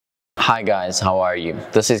Hi guys, how are you?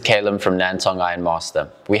 This is Caleb from Nantong Iron Master.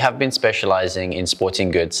 We have been specializing in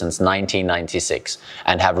sporting goods since 1996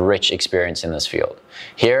 and have rich experience in this field.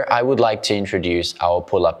 Here I would like to introduce our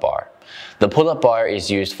pull-up bar. The pull-up bar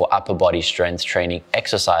is used for upper body strength training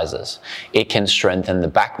exercises. It can strengthen the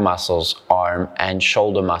back muscles, arm and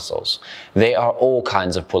shoulder muscles. There are all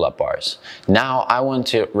kinds of pull-up bars. Now I want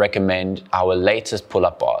to recommend our latest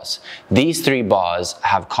pull-up bars. These three bars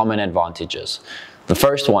have common advantages. The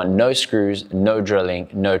first one, no screws, no drilling,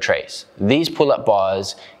 no trace. These pull-up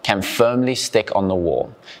bars can firmly stick on the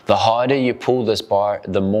wall. The harder you pull this bar,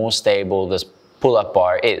 the more stable this pull-up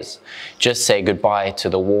bar is. Just say goodbye to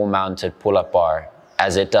the wall-mounted pull-up bar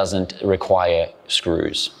as it doesn't require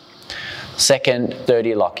screws. Second,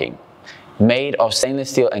 30 locking. Made of stainless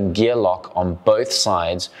steel and gear lock on both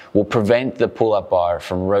sides will prevent the pull-up bar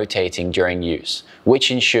from rotating during use, which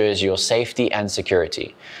ensures your safety and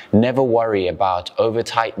security. Never worry about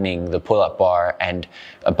over-tightening the pull-up bar and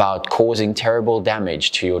about causing terrible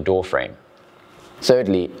damage to your door frame.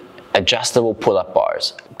 Thirdly, adjustable pull-up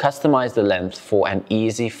bars. Customize the length for an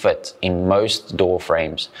easy fit in most door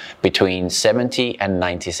frames between 70 and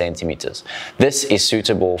 90 centimeters. This is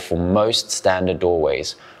suitable for most standard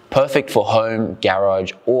doorways, perfect for home,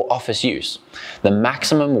 garage, or office use. The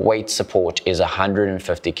maximum weight support is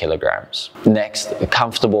 150 kilograms. Next,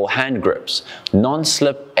 comfortable hand grips.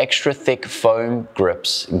 Non-slip, extra thick foam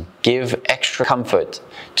grips give extra comfort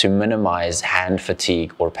to minimize hand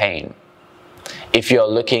fatigue or pain. If you're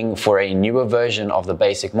looking for a newer version of the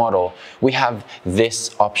basic model, we have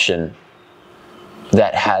this option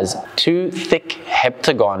that has two thick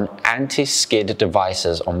heptagon anti-skid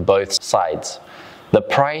devices on both sides. The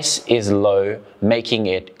price is low, making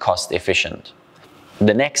it cost efficient.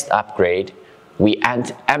 The next upgrade, we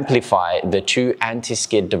amplify the two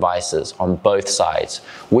anti-skid devices on both sides,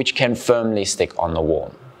 which can firmly stick on the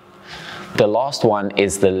wall. The last one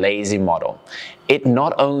is the lazy model. It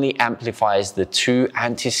not only amplifies the two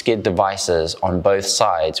anti-skid devices on both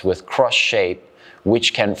sides with cross shape,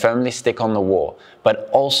 which can firmly stick on the wall, but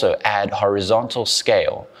also add horizontal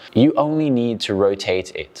scale. You only need to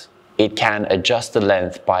rotate it. It can adjust the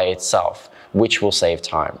length by itself, which will save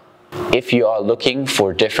time. If you are looking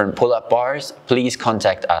for different pull-up bars, please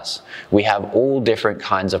contact us. We have all different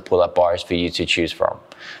kinds of pull-up bars for you to choose from.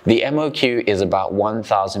 The MOQ is about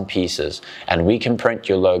 1,000 pieces and we can print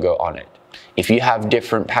your logo on it. If you have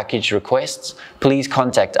different package requests, please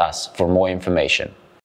contact us for more information.